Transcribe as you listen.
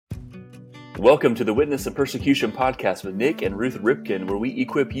Welcome to the Witness and Persecution podcast with Nick and Ruth Ripken, where we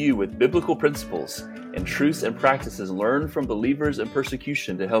equip you with biblical principles and truths and practices learned from believers in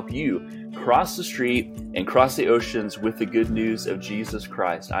persecution to help you cross the street and cross the oceans with the good news of Jesus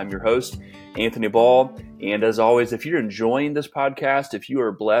Christ. I'm your host, Anthony Ball, and as always, if you're enjoying this podcast, if you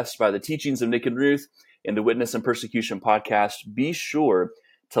are blessed by the teachings of Nick and Ruth in the Witness and Persecution podcast, be sure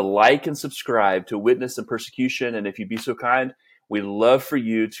to like and subscribe to Witness and Persecution, and if you'd be so kind, we'd love for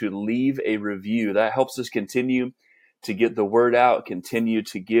you to leave a review. That helps us continue to get the word out, continue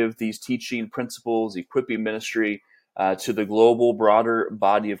to give these teaching principles, equipping ministry to the global, broader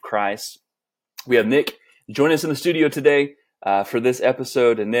body of Christ. We have Nick join us in the studio today for this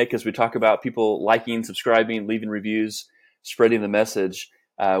episode. And Nick, as we talk about people liking, subscribing, leaving reviews, spreading the message,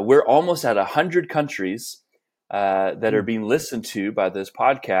 we're almost at 100 countries that are being listened to by this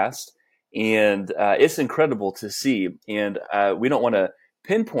podcast. And it's incredible to see. And we don't want to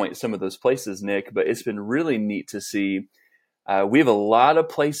pinpoint some of those places, Nick, but it's been really neat to see. We have a lot of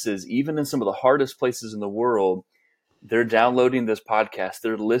places, even in some of the hardest places in the world, they're downloading this podcast.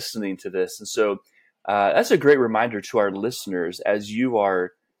 They're listening to this. And so that's a great reminder to our listeners as you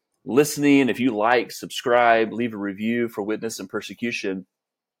are listening. If you like, subscribe, leave a review for Witness and Persecution,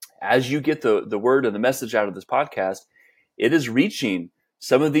 as you get the word and the message out of this podcast, it is reaching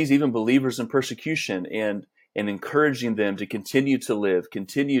some of these even believers in persecution and encouraging them to continue to live,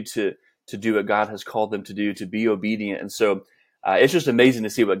 continue to do what God has called them to do, to be obedient. And so it's just amazing to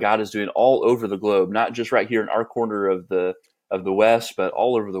see what God is doing all over the globe, not just right here in our corner of the West, but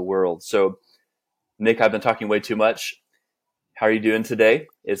all over the world. So, Nick, I've been talking way too much. How are you doing today?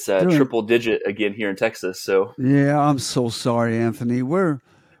 It's triple digit again here in Texas. So yeah, I'm so sorry, Anthony. We're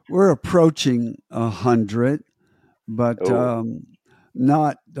approaching 100, but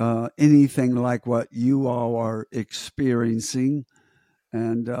not anything like what you all are experiencing.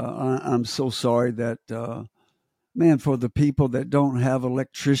 And I'm so sorry that, for the people that don't have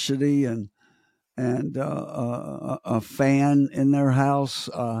electricity and a fan in their house,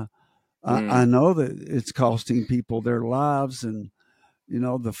 I know that it's costing people their lives. And,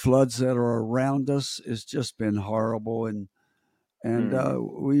 the floods that are around us, it's just been horrible. And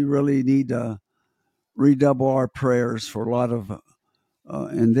we really need to redouble our prayers for a lot of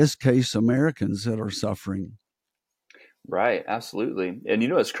in this case, Americans that are suffering. Right, absolutely.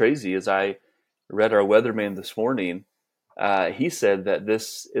 And what's crazy is I read our weatherman this morning. He said that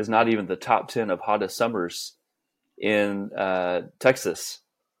this is not even the top 10 of hottest summers in Texas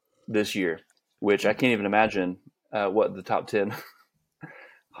this year, which I can't even imagine what the top 10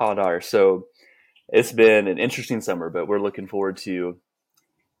 hot are. So it's been an interesting summer, but we're looking forward to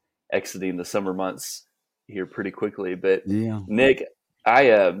exiting the summer months here pretty quickly. But yeah. Nick,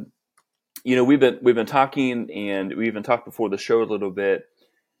 we've been talking, and we even talked before the show a little bit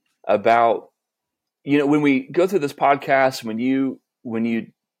about, when we go through this podcast, when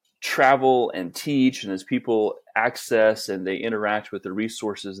you travel and teach, and as people access and they interact with the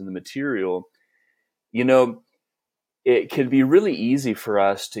resources and the material, it can be really easy for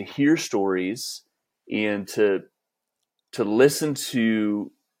us to hear stories and to listen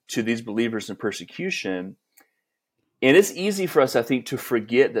to these believers in persecution. And it's easy for us, I think, to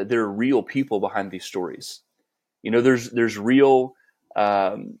forget that there are real people behind these stories. There's real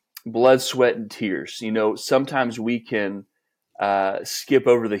blood, sweat, and tears. Sometimes we can skip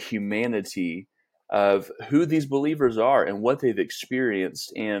over the humanity of who these believers are and what they've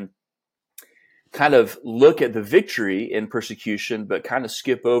experienced, and kind of look at the victory in persecution, but kind of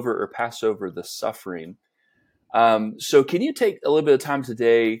skip over or pass over the suffering. So can you take a little bit of time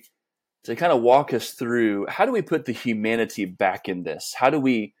today to kind of walk us through, how do we put the humanity back in this? How do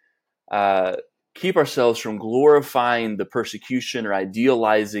we keep ourselves from glorifying the persecution or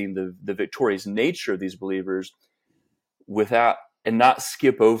idealizing the victorious nature of these believers and not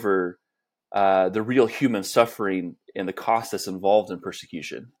skip over the real human suffering and the cost that's involved in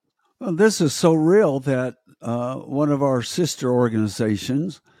persecution? Well, this is so real that one of our sister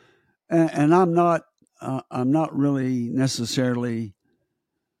organizations, and I'm not really necessarily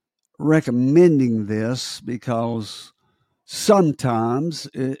recommending this, because sometimes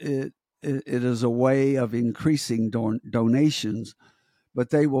it is a way of increasing donations, but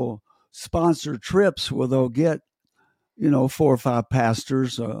they will sponsor trips where they'll get 4 or 5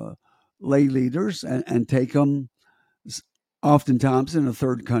 pastors, lay leaders, and take them oftentimes in a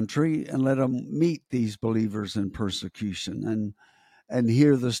third country and let them meet these believers in persecution and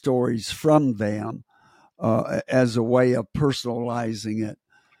hear the stories from them as a way of personalizing it.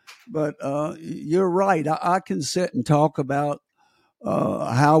 But you're right. I can sit and talk about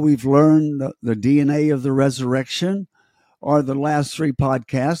how we've learned the DNA of the resurrection, are the last three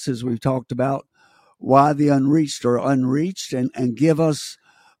podcasts, as we've talked about why the unreached are unreached, and give us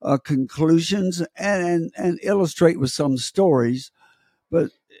conclusions and illustrate with some stories.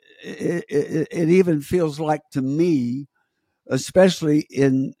 But it even feels like to me, especially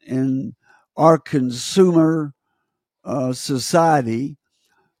in our consumer society,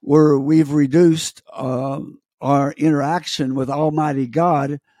 where we've reduced our interaction with Almighty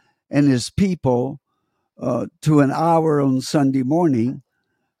God and His people to an hour on Sunday morning,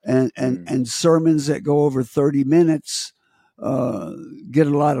 and sermons that go over 30 minutes get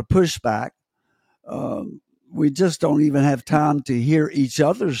a lot of pushback. We just don't even have time to hear each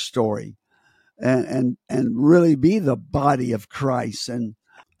other's story and really be the body of Christ. And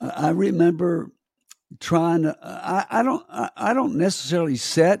I remember trying to. I don't necessarily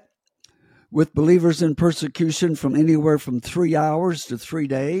set with believers in persecution from anywhere from 3 hours to 3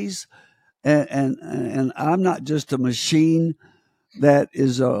 days, and I'm not just a machine that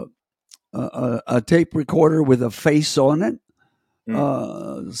is a tape recorder with a face on it.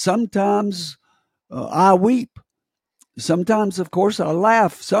 Sometimes I weep. Sometimes, of course, I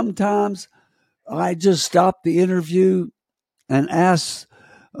laugh. Sometimes I just stop the interview and ask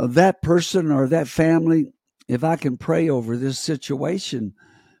that person or that family if I can pray over this situation,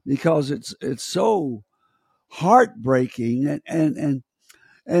 because it's so heartbreaking, and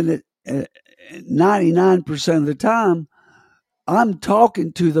 99% of the time I'm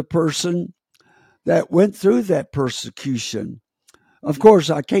talking to the person that went through that persecution. Of course,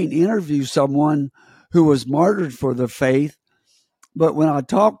 I can't interview someone who was martyred for the faith, but when I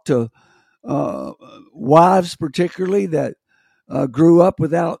talk to wives, particularly that grew up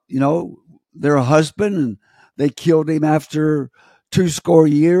without, their husband, and they killed him after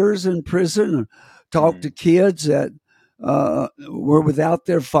 20 years in prison, or talk to kids that were without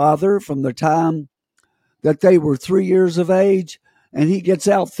their father from the time that they were 3 years of age, and he gets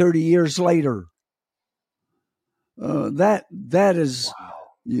out 30 years later. That is, wow.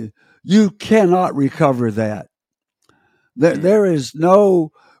 You cannot recover that. There is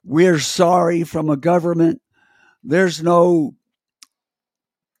no "we're sorry" from a government. There's no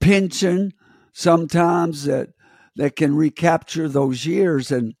pension sometimes that can recapture those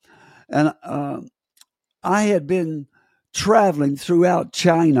years. And I had been traveling throughout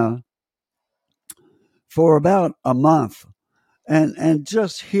China for about a month, and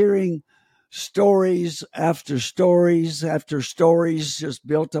just hearing stories after stories after stories just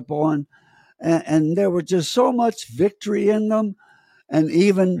built upon, and there was just so much victory in them. And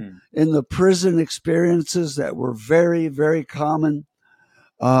even in the prison experiences that were very, very common,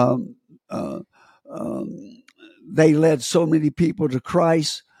 they led so many people to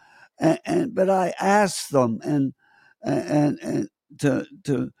Christ. But I asked them and to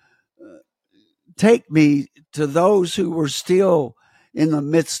take me to those who were still in the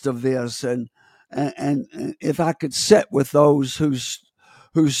midst of this, and if I could sit with those whose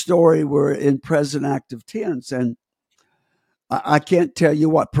story were in present active tense. And I can't tell you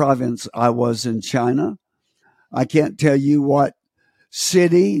what province I was in China. I can't tell you what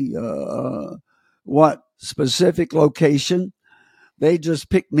city, what specific location. They just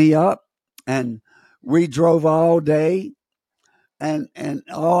picked me up, and we drove all day. And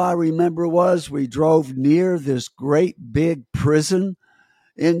all I remember was we drove near this great big prison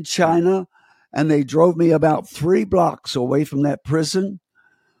in China, and they drove me about 3 blocks away from that prison.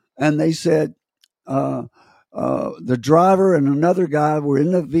 And they said, the driver and another guy were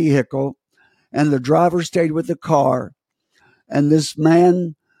in the vehicle, and the driver stayed with the car. And this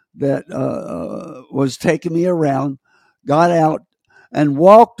man that was taking me around got out and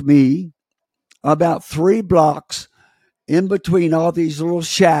walked me about 3 blocks in between all these little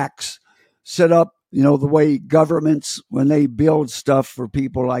shacks set up, the way governments, when they build stuff for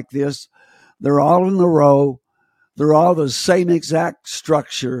people like this, they're all in a row. They're all the same exact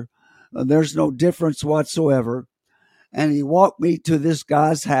structure. There's no difference whatsoever. And he walked me to this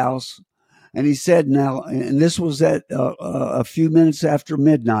guy's house, and he said, now, and this was at a few minutes after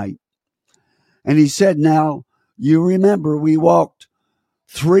midnight, and he said, now, you remember we walked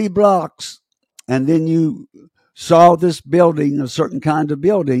 3 blocks, and then you saw this building, a certain kind of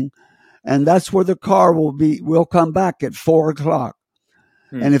building, and that's where the car will come back at 4:00.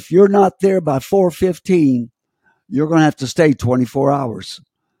 And if you're not there by 4:15, you're going to have to stay 24 hours,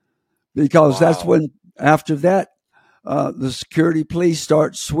 because that's when, after that, the security police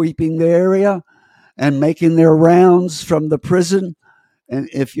start sweeping the area and making their rounds from the prison. And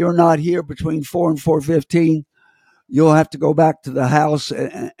if you're not here between 4 and 4:15, you'll have to go back to the house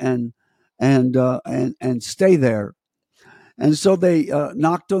and stay there. And so they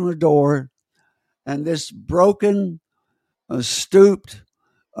knocked on the door, and this broken stooped,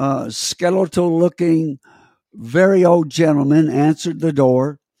 skeletal-looking, very old gentleman answered the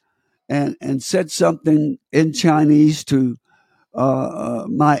door and said something in Chinese to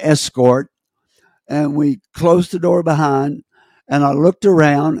my escort, and we closed the door behind. And I looked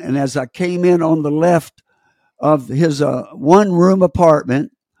around, and as I came in on the left of his one-room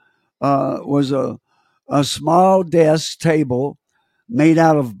apartment was a small desk table made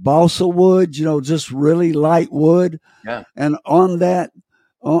out of balsa wood, just really light wood. Yeah. And on that,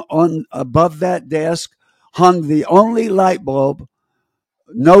 on above that desk, hung the only light bulb,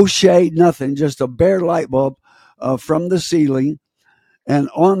 no shade, nothing, just a bare light bulb from the ceiling. And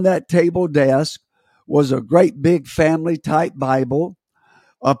on that table desk was a great big family type Bible,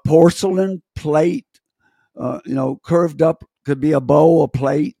 a porcelain plate, curved up, could be a bowl, a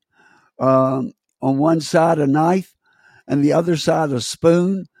plate. On one side, a knife, and the other side, a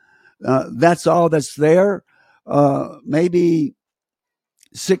spoon. That's all that's there. Maybe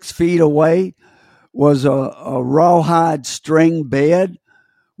 6 feet away was a rawhide string bed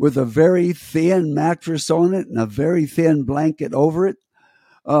with a very thin mattress on it and a very thin blanket over it.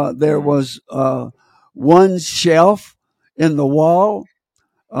 There was one shelf in the wall,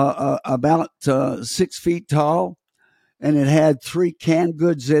 about 6 feet tall, and it had 3 canned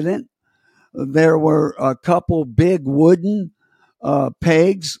goods in it. There were a couple big wooden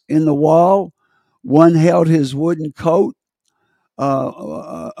pegs in the wall. One held his wooden coat.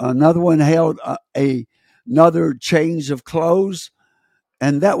 Another one held another change of clothes.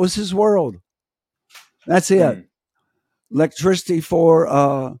 And that was his world. That's it. Electricity for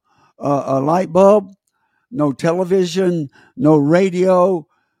a light bulb, no television, no radio,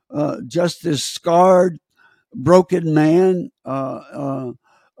 just this scarred, broken man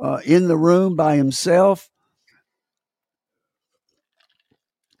in the room by himself.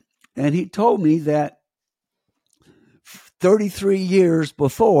 And he told me that 33 years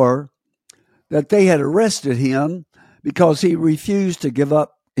before that they had arrested him because he refused to give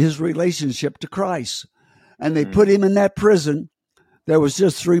up his relationship to Christ. And they put him in that prison that was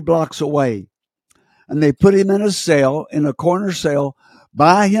just 3 blocks away. And they put him in a cell, in a corner cell,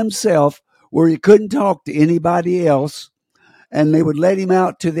 by himself, where he couldn't talk to anybody else. And they would let him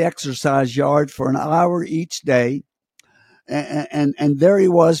out to the exercise yard for an hour each day. And there he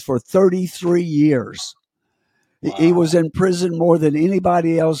was for 33 years. Wow. He was in prison more than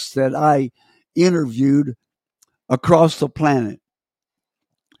anybody else that I interviewed across the planet.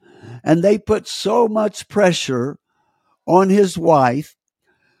 And they put so much pressure on his wife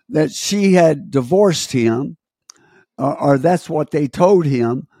that she had divorced him, or that's what they told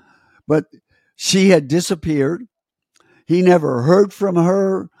him, but she had disappeared. He never heard from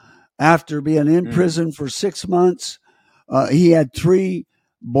her after being in prison for 6 months. He had 3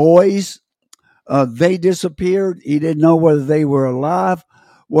 boys. They disappeared. He didn't know whether they were alive,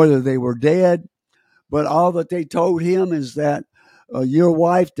 whether they were dead. But all that they told him is that your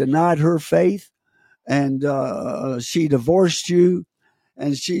wife denied her faith, and she divorced you,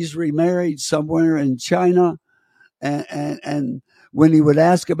 and she's remarried somewhere in China. And when he would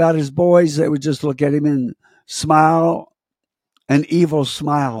ask about his boys, they would just look at him and smile, an evil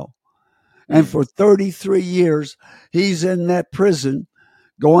smile. And for 33 years, he's in that prison,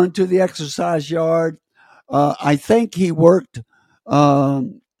 going to the exercise yard. I think he worked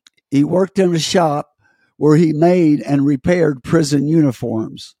in a shop where he made and repaired prison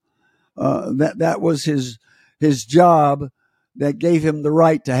uniforms. That was his job that gave him the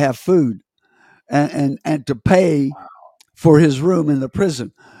right to have food and to pay for his room in the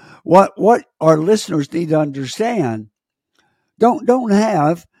prison. What our listeners need to understand, don't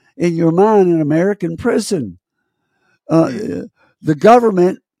have in your mind an American prison. The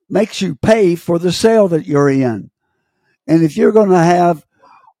government makes you pay for the cell that you're in. And if you're going to have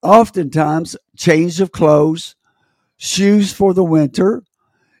oftentimes change of clothes, shoes for the winter,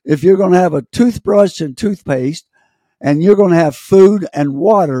 if you're going to have a toothbrush and toothpaste, and you're going to have food and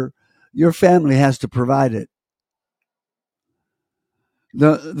water, your family has to provide it.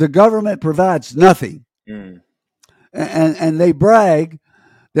 The government provides nothing. And they brag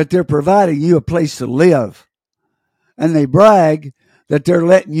that they're providing you a place to live. And they brag that they're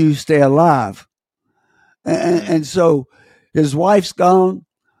letting you stay alive. And so his wife's gone.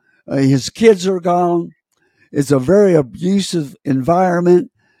 His kids are gone. It's a very abusive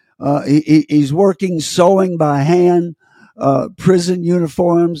environment. He's working sewing by hand, prison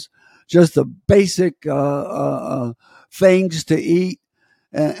uniforms, just the basic things to eat.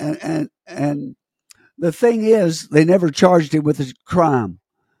 And the thing is, they never charged him with a crime.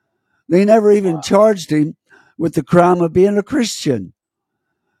 They never even charged him with the crime of being a Christian.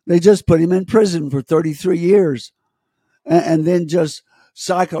 They just put him in prison for 33 years. and then just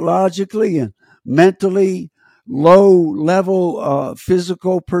psychologically and mentally low level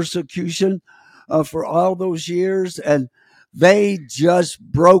physical persecution for all those years. And they just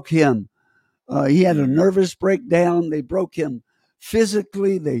broke him. He had a nervous breakdown. They broke him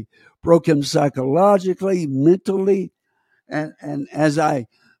physically. They broke him psychologically, mentally. And as I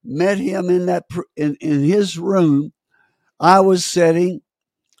met him in his room, I was sitting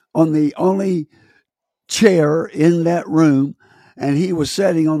on the only chair in that room, and he was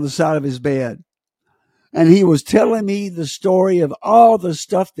sitting on the side of his bed. And he was telling me the story of all the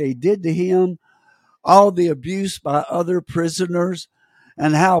stuff they did to him, all the abuse by other prisoners,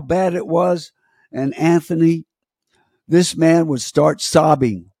 and how bad it was. And Anthony, this man would start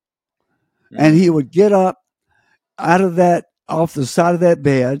sobbing. And he would get up off the side of that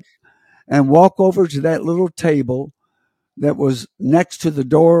bed and walk over to that little table that was next to the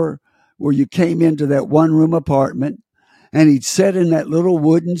door where you came into that one room apartment. And he'd sit in that little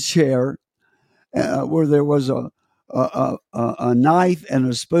wooden chair where there was a knife and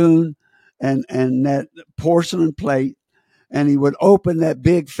a spoon and that porcelain plate. And he would open that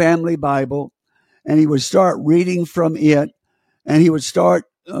big family Bible and he would start reading from it. And he would start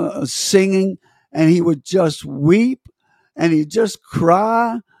singing, and he would just weep, and he'd just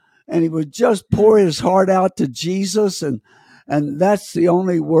cry, and he would just pour his heart out to Jesus. And that's the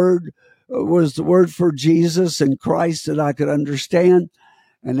only word was the word for Jesus and Christ that I could understand.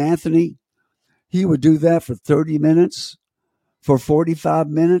 And Anthony, he would do that for 30 minutes, for 45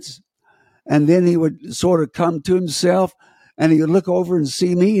 minutes. And then he would sort of come to himself, and he would look over and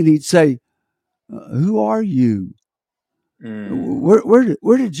see me, and he'd say, who are you?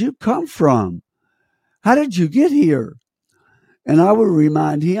 Where did you come from? How did you get here? And I would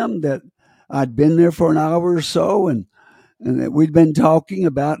remind him that I'd been there for an hour or so, and that we'd been talking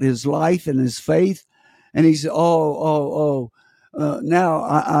about his life and his faith. And he said, now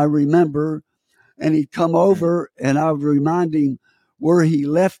I remember. And he'd come over, and I would remind him where he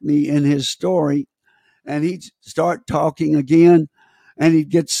left me in his story. And he'd start talking again, and he'd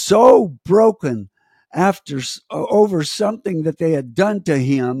get so broken over something that they had done to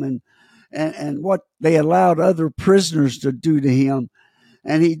him and what they allowed other prisoners to do to him.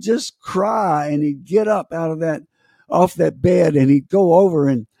 And he'd just cry, and he'd get up off that bed, and he'd go over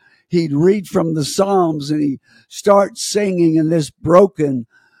and he'd read from the Psalms, and he'd start singing in this broken,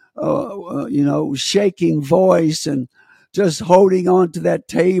 shaking voice, and just holding on to that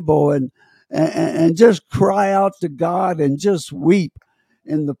table and just cry out to God and just weep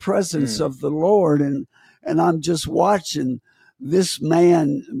in the presence of the Lord. And I'm just watching this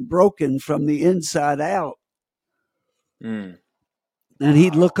man broken from the inside out. And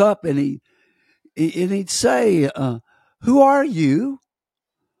he'd look up and he'd say, who are you?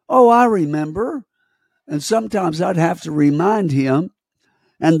 Oh, I remember. And sometimes I'd have to remind him.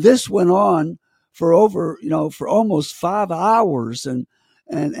 And this went on for for almost 5 hours. And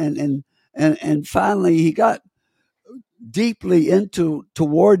finally he got deeply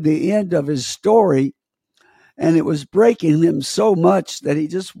toward the end of his story, and it was breaking him so much that he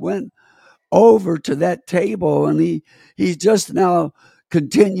just went over to that table, and he's just now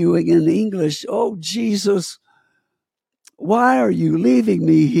continuing in English. Oh, Jesus, why are you leaving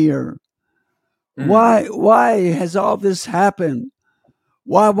me here? Why has all this happened?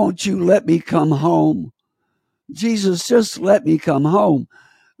 Why won't you let me come home? Jesus, just let me come home.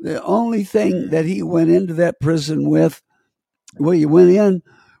 The only thing that he went into that prison with, he went in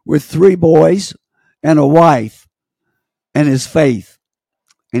with 3 boys and a wife and his faith.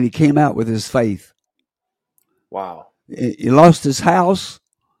 And he came out with his faith. Wow. He lost his house.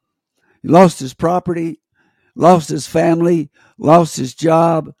 He lost his property, lost his family, lost his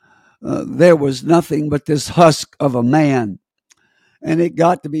job. There was nothing but this husk of a man. And it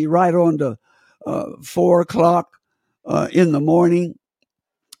got to be right on to 4 o'clock in the morning.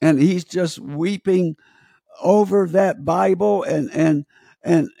 And he's just weeping over that Bible. And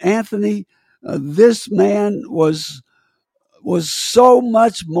Anthony, this man was so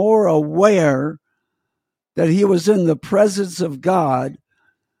much more aware that he was in the presence of God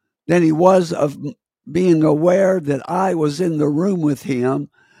than he was of being aware that I was in the room with him.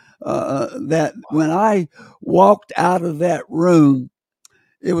 That when I walked out of that room,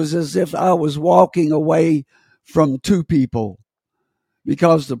 it was as if I was walking away from 2 people,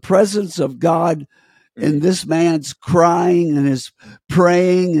 because the presence of God in this man's crying and his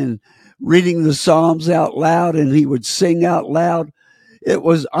praying and reading the Psalms out loud, and he would sing out loud. It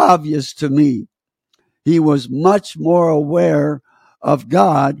was obvious to me. He was much more aware of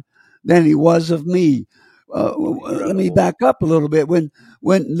God than he was of me. Let me back up a little bit. When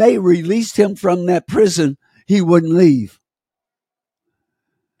they released him from that prison, he wouldn't leave.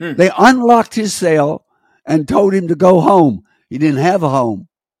 They unlocked his cell and told him to go home. He didn't have a home.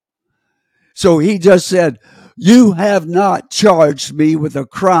 So he just said, "You have not charged me with a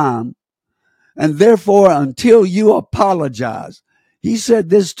crime, and therefore, until you apologize," he said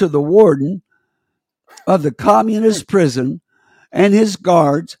this to the warden of the communist prison and his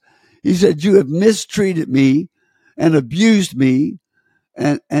guards. He said, "You have mistreated me and abused me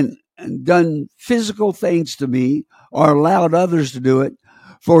and done physical things to me, or allowed others to do it,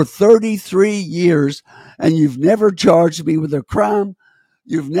 for 33 years, and you've never charged me with a crime.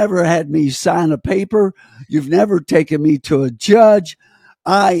 You've never had me sign a paper. You've never taken me to a judge.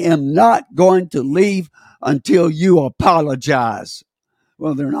 I am not going to leave until you apologize."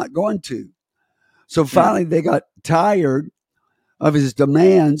 Well, they're not going to. So finally, they got tired of his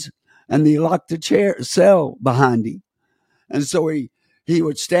demands, and they locked the cell behind him. And so he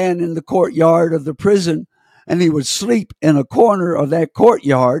would stand in the courtyard of the prison, and he would sleep in a corner of that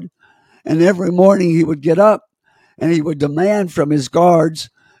courtyard. And every morning he would get up and he would demand from his guards,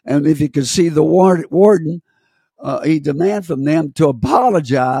 and if he could see the warden, he'd demand from them to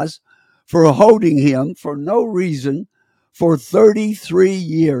apologize for holding him for no reason for 33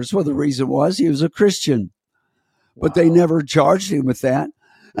 years. Well, the reason was he was a Christian, but they never charged him with that.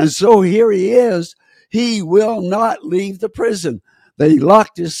 And so here he is. He will not leave the prison. They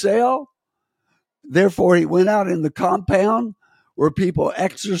locked his cell. Therefore, he went out in the compound where people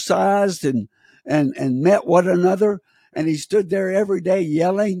exercised and met one another. And he stood there every day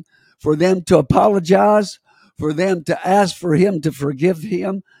yelling for them to apologize, for them to ask for him to forgive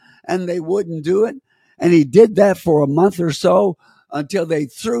him. And they wouldn't do it. And he did that for a month or so until they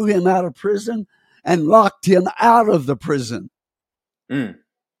threw him out of prison and locked him out of the prison. Incredible.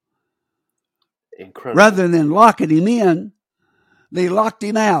 Rather than locking him in, they locked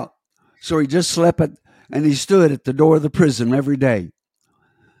him out. So he just slept and he stood at the door of the prison every day,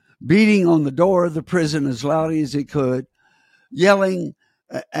 beating on the door of the prison as loudly as he could, yelling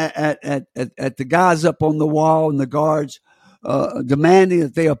at the guys up on the wall and the guards, demanding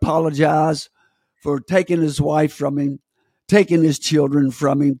that they apologize for taking his wife from him, taking his children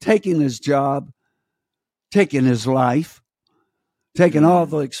from him, taking his job, taking his life, taking all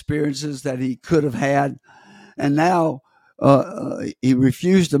the experiences that he could have had. And now he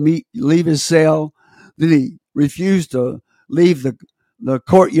refused to leave his cell. Then he refused to leave the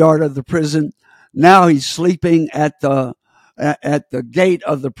courtyard of the prison. Now he's sleeping at the gate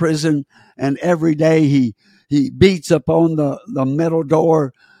of the prison, and every day he beats up on the metal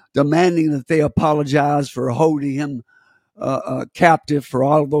door, demanding that they apologize for holding him captive for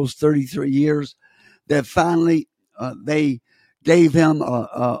all of those 33 years. That finally they gave him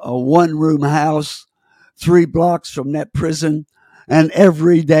a one-room house 3 blocks from that prison. And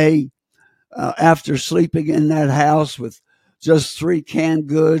every day after sleeping in that house with just 3 canned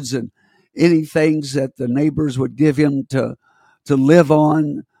goods and any things that the neighbors would give him to live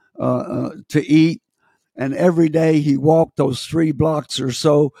on, to eat, and every day he walked those 3 blocks or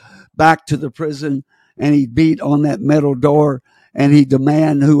so back to the prison, and he beat on that metal door, and he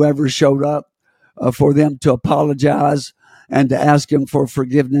demanded whoever showed up for them to apologize and to ask him for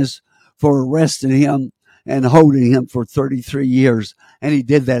forgiveness for arresting him and holding him for 33 years. And he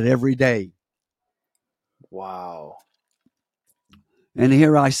did that every day. Wow. And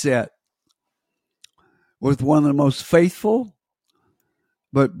here I sat with one of the most faithful,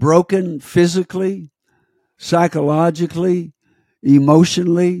 but broken physically, psychologically,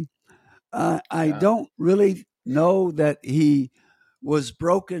 emotionally. I don't really know that he was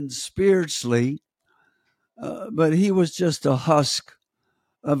broken spiritually, but he was just a husk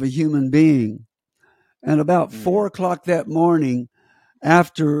of a human being. And about 4 o'clock that morning,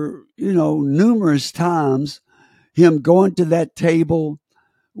 after, numerous times, him going to that table,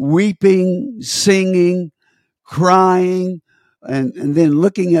 weeping, singing, crying, and then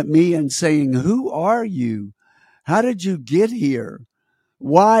looking at me and saying, "Who are you? How did you get here?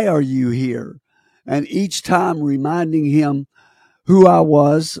 Why are you here?" And each time reminding him who I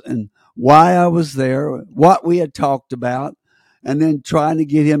was and why I was there, what we had talked about, and then trying to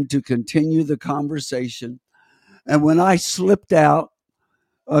get him to continue the conversation. And when I slipped out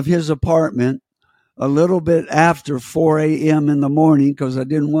of his apartment a little bit after 4 a.m. in the morning, because I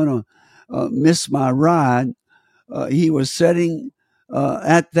didn't want to miss my ride, he was sitting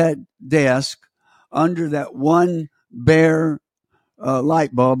at that desk under that one bare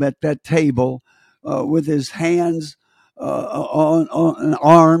light bulb at that table, with his hands on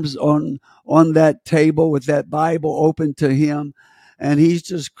arms on that table with that Bible open to him. And he's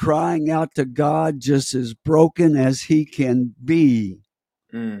just crying out to God, just as broken as he can be.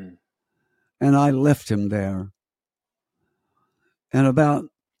 and I left him there. And about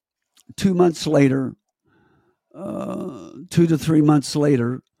 2 months later, 2 to 3 months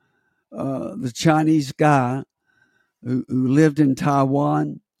later, the Chinese guy who lived in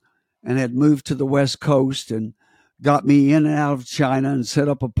Taiwan and had moved to the West Coast and got me in and out of China and set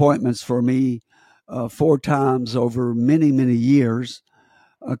up appointments for me 4 times over many, many years,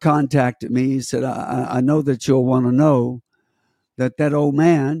 contacted me. He said, I know that you'll want to know that old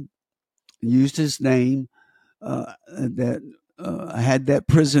man used his name that had that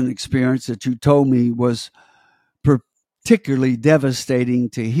prison experience that you told me was particularly devastating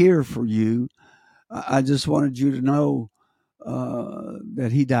to hear for you. I just wanted you to know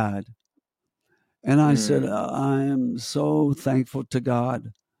that he died. And I said, I am so thankful to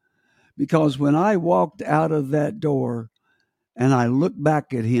God, because when I walked out of that door and I looked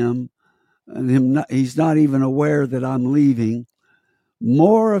back at him, and he's not even aware that I'm leaving,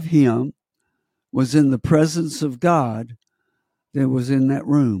 more of him was in the presence of God than was in that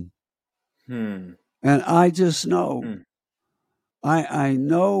room. And I just know, I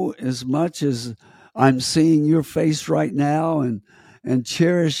know, as much as I'm seeing your face right now and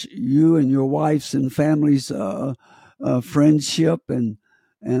cherish you and your wife's and family's friendship and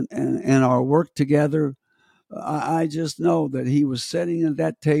our work together, I just know that he was sitting at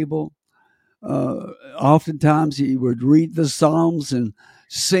that table. Oftentimes he would read the Psalms and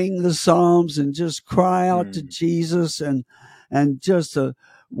sing the Psalms and just cry out to Jesus and just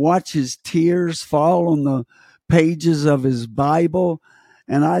watch his tears fall on the pages of his Bible.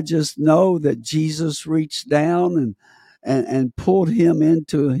 And I just know that Jesus reached down and pulled him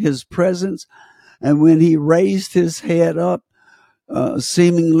into his presence. And when he raised his head up,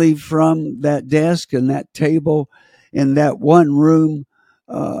 seemingly from that desk and that table in that one room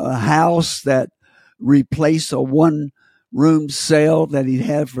house that replaced a one room cell that he'd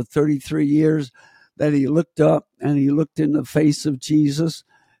had for 33 years, that he looked up and he looked in the face of Jesus,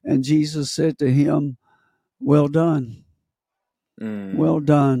 and Jesus said to him, well done. Well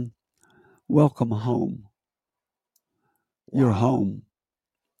done. Welcome home. Wow. You're home.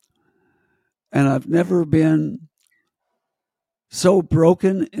 And I've never been so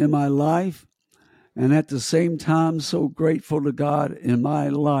broken in my life, and at the same time so grateful to God in my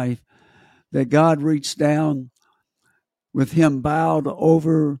life that God reached down with him bowed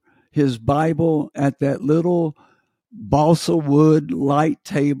over his Bible at that little balsa wood light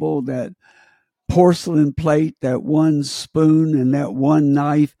table, that porcelain plate, that one spoon and that one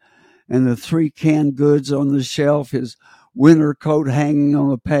knife, and the 3 canned goods on the shelf, his winter coat hanging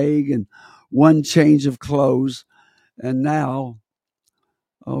on a peg, and one change of clothes. And now,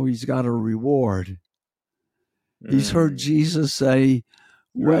 he's got a reward. He's heard Jesus say,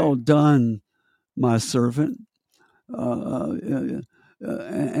 well done, my servant. And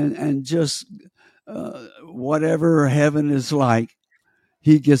just whatever heaven is like,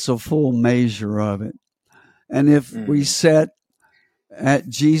 he gets a full measure of it. And if we sit at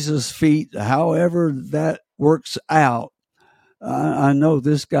Jesus' feet, however that works out, I know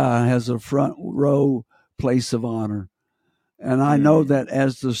this guy has a front row place of honor. And I know that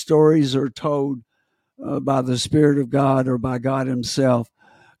as the stories are told by the Spirit of God or by God himself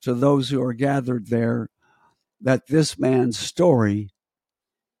to those who are gathered there, that this man's story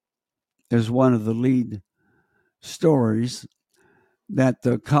is one of the lead stories that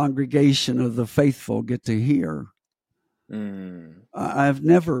the congregation of the faithful get to hear. I've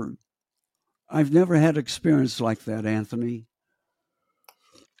never had experience like that, Anthony.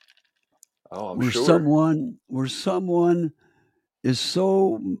 Oh, I'm where sure. Someone is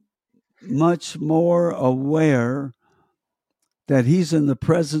so much more aware that he's in the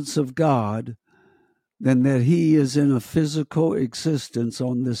presence of God than that he is in a physical existence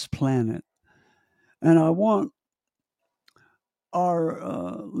on this planet. And I want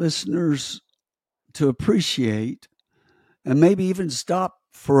our listeners to appreciate and maybe even stop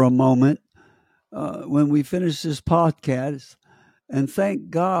for a moment when we finish this podcast and thank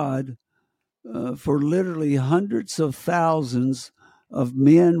God for literally hundreds of thousands of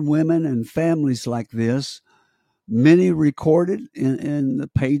men, women, and families like this, many recorded in the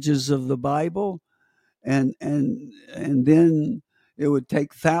pages of the Bible, and then it would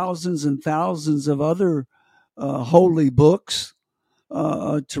take thousands and thousands of other holy books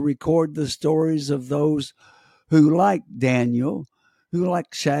to record the stories of those who, like Daniel, who,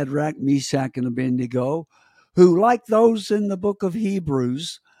 like Shadrach, Meshach, and Abednego, who, like those in the book of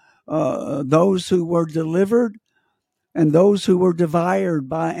Hebrews, those who were delivered and those who were devoured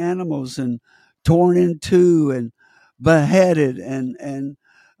by animals and torn in two and beheaded and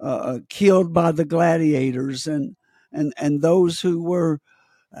killed by the gladiators, and those who were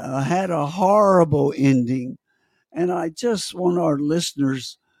had a horrible ending. And I just want our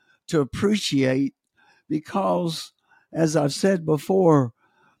listeners to appreciate, because, as I've said before,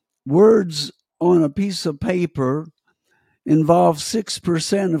 words on a piece of paper involve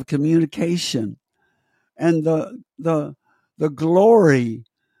 6% of communication. And the glory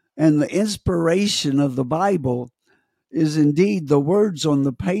and the inspiration of the Bible is indeed the words on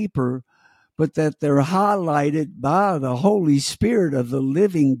the paper, but that they're highlighted by the Holy Spirit of the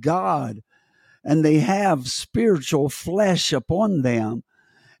living God, and they have spiritual flesh upon them,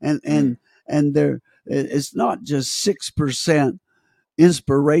 and they're, it's not just 6%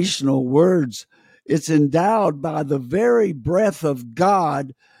 inspirational words. It's endowed by the very breath of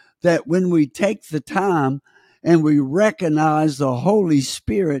God, that when we take the time and we recognize the Holy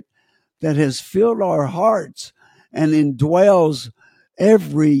Spirit that has filled our hearts and indwells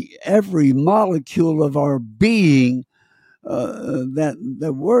every molecule of our being, that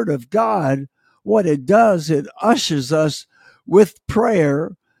the Word of God, what it does, it ushers us with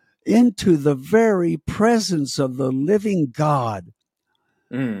prayer into the very presence of the living God.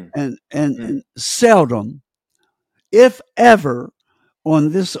 And seldom, if ever,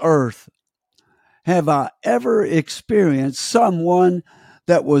 on this earth have I ever experienced someone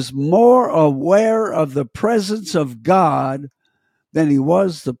that was more aware of the presence of God than he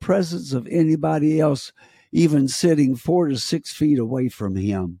was the presence of anybody else, even sitting 4 to 6 feet away from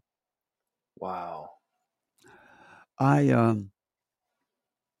him. Wow. I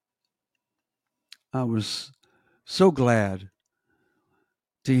was so glad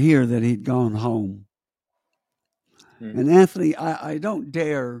to hear that he'd gone home. And Anthony, I don't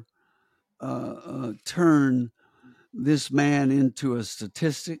dare turn this man into a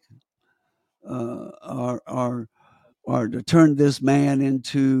statistic, or to turn this man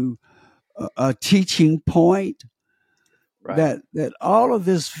into a teaching point. Right. That all of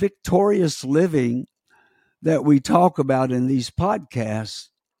this victorious living that we talk about in these podcasts,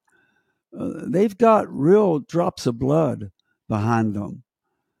 they've got real drops of blood behind them.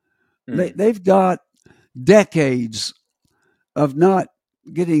 They've got decades of not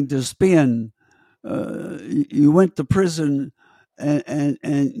getting to spend. You went to prison and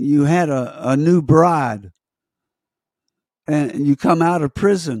you had a new bride, and you come out of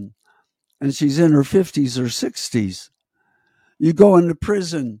prison and she's in her 50s or 60s. You go into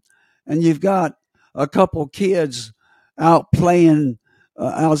prison and you've got a couple kids out playing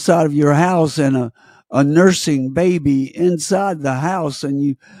outside of your house, and a nursing baby inside the house, and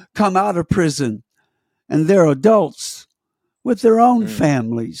you come out of prison and they're adults with their own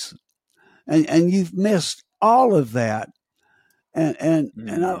families, and you've missed all of that. And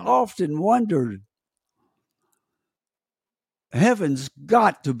I've often wondered, heaven's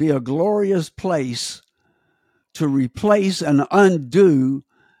got to be a glorious place to replace and undo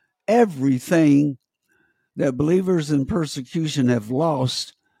everything that believers in persecution have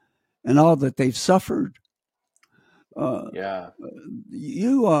lost and all that they've suffered. You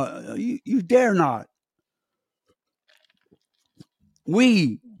dare not.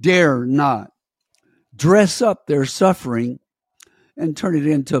 We dare not dress up their suffering and turn it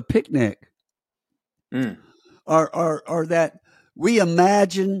into a picnic. Or that we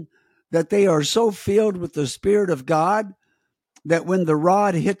imagine that they are so filled with the Spirit of God that when the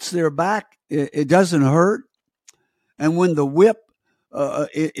rod hits their back, it doesn't hurt. And when the whip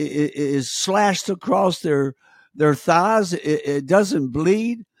is slashed across their thighs, it doesn't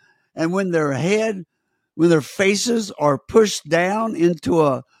bleed. And when their faces are pushed down into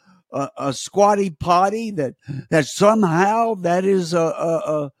a squatty potty, that somehow that is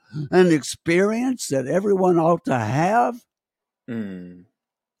an experience that everyone ought to have.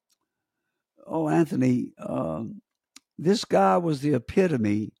 Oh, Anthony, this guy was the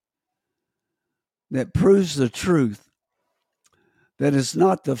epitome that proves the truth, that it's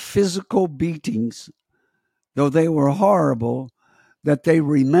not the physical beatings, though they were horrible, that they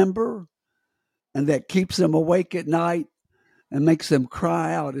remember and that keeps them awake at night and makes them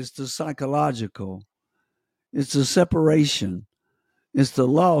cry out. It's the psychological. It's the separation. It's the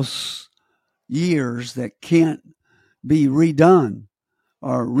lost years that can't be redone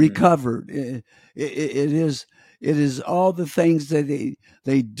or recovered. It is all the things that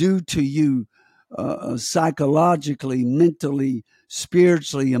they do to you psychologically, mentally,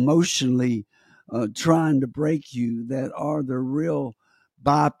 spiritually, emotionally, trying to break you, that are the real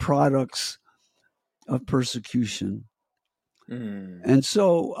byproducts of persecution. And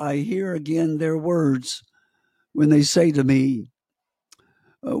so I hear again their words when they say to me,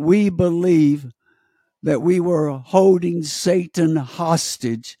 we believe that we were holding Satan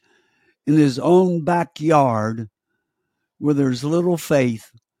hostage in his own backyard where there's little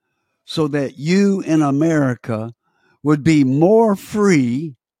faith so that you in America would be more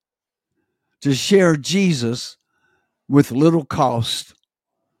free to share Jesus with little cost.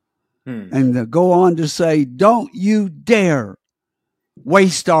 And to go on to say, don't you dare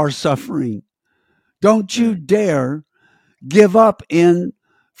waste our suffering. Don't you dare give up in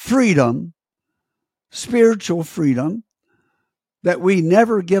freedom, spiritual freedom, that we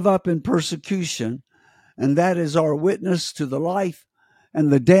never give up in persecution. And that is our witness to the life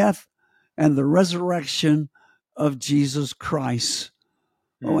and the death and the resurrection of Jesus Christ.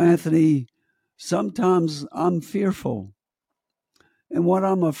 Oh, Anthony, sometimes I'm fearful. And what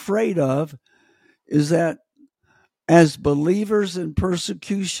I'm afraid of is that as believers in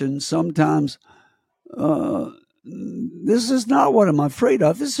persecution, sometimes this is not what I'm afraid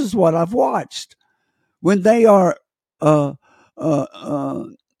of. This is what I've watched. When they are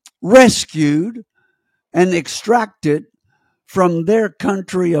rescued and extracted from their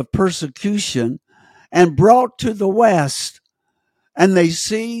country of persecution and brought to the West, and they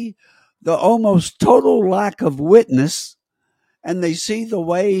see the almost total lack of witness, and they see the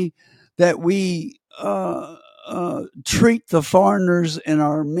way that we treat the foreigners in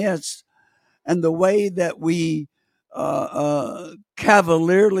our midst, and the way that we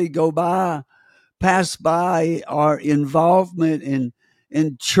cavalierly pass by our involvement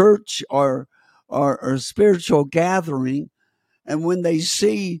in church or spiritual gathering. And when they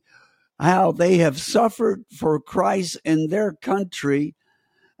see how they have suffered for Christ in their country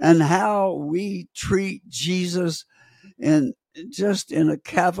and how we treat Jesus in a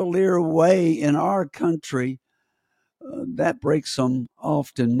cavalier way in our country, that breaks them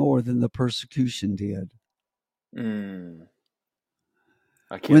often more than the persecution did. I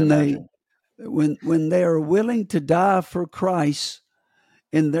can't imagine. When they are willing to die for Christ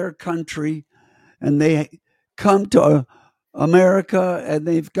in their country, and they come to America and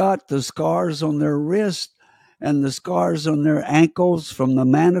they've got the scars on their wrist and the scars on their ankles from the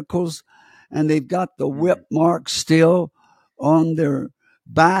manacles, and they've got the whip marks still on their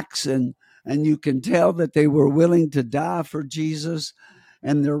backs, and you can tell that they were willing to die for Jesus,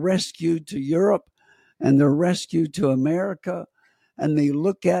 and they're rescued to Europe and they're rescued to America, and they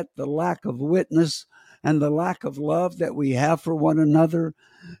look at the lack of witness and the lack of love that we have for one another,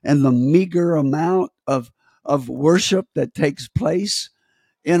 and the meager amount of worship that takes place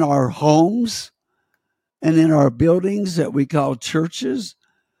in our homes and in our buildings that we call churches.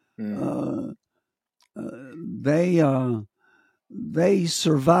 They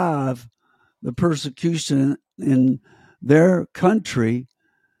survive the persecution in their country.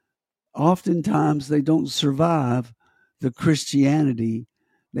 Oftentimes they don't survive the Christianity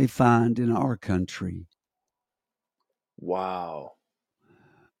they find in our country. Wow.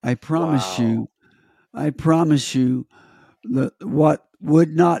 I promise you that what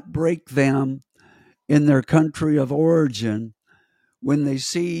would not break them in their country of origin, when they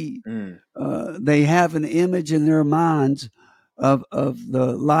see they have an image in their minds of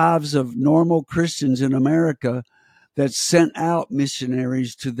the lives of normal Christians in America that sent out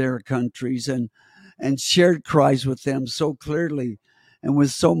missionaries to their countries and shared Christ with them so clearly and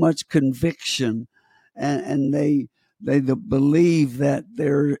with so much conviction, and they believe that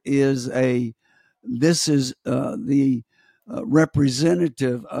this is the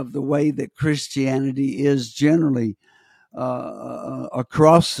representative of the way that Christianity is generally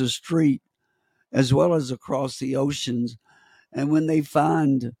across the street as well as across the oceans. And when they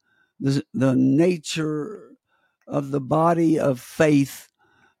find the nature of the body of faith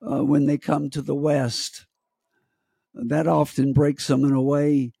when they come to the West, that often breaks them in a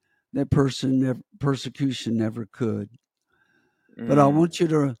way that persecution never could. But I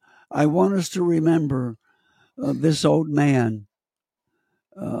want us to remember this old man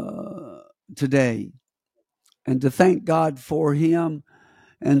today, and to thank God for him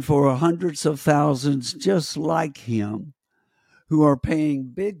and for hundreds of thousands just like him who are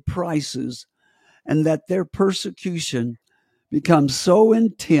paying big prices, and that their persecution becomes so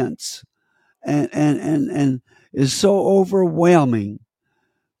intense and is so overwhelming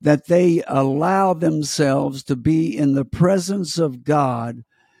that they allow themselves to be in the presence of God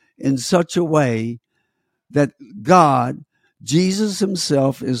in such a way that God, Jesus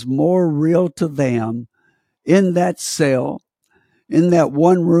himself, is more real to them in that cell, in that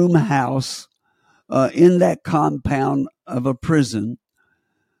one-room house, in that compound of a prison,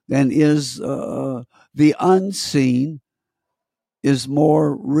 than is the unseen is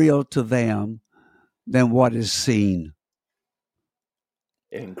more real to them than what is seen.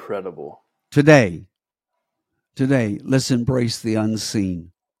 Incredible. Today, let's embrace the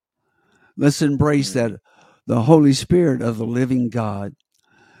unseen. Let's embrace that the Holy Spirit of the living God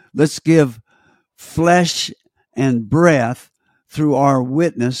Let's give flesh and breath through our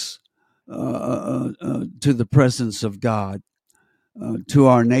witness to the presence of God, to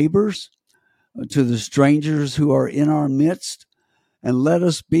our neighbors, to the strangers who are in our midst, and let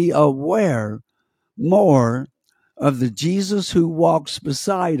us be aware more of the Jesus who walks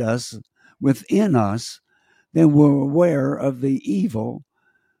beside us, within us, than we're aware of the evil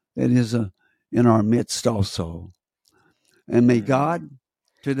that is in our midst also. And may God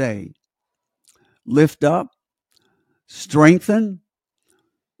today lift up, strengthen,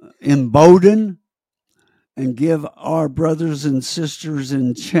 embolden, and give our brothers and sisters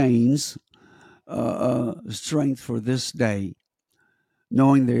in chains strength for this day,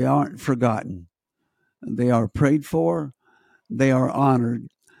 knowing they aren't forgotten. They are prayed for, they are honored.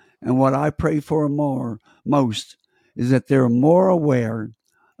 And what I pray for most is that they're more aware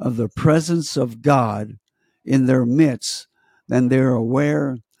of the presence of God in their midst than they're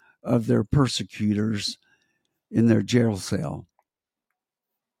aware of their persecutors in their jail cell.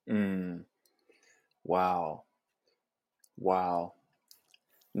 Wow.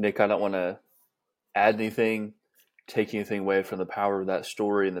 Nick, I don't want to add anything, take anything away from the power of that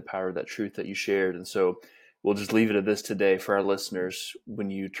story and the power of that truth that you shared. And so we'll just leave it at this today for our listeners. When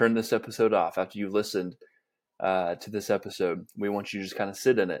you turn this episode off, after you've listened to this episode, we want you to just kind of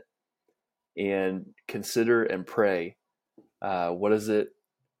sit in it and consider and pray. What does it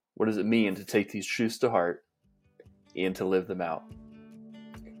mean to take these truths to heart and to live them out?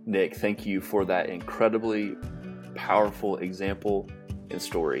 Nick, thank you for that incredibly powerful example and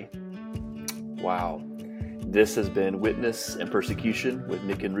story. Wow. This has been Witness and Persecution with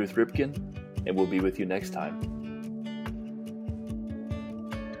Nick and Ruth Ripken, and we'll be with you next time.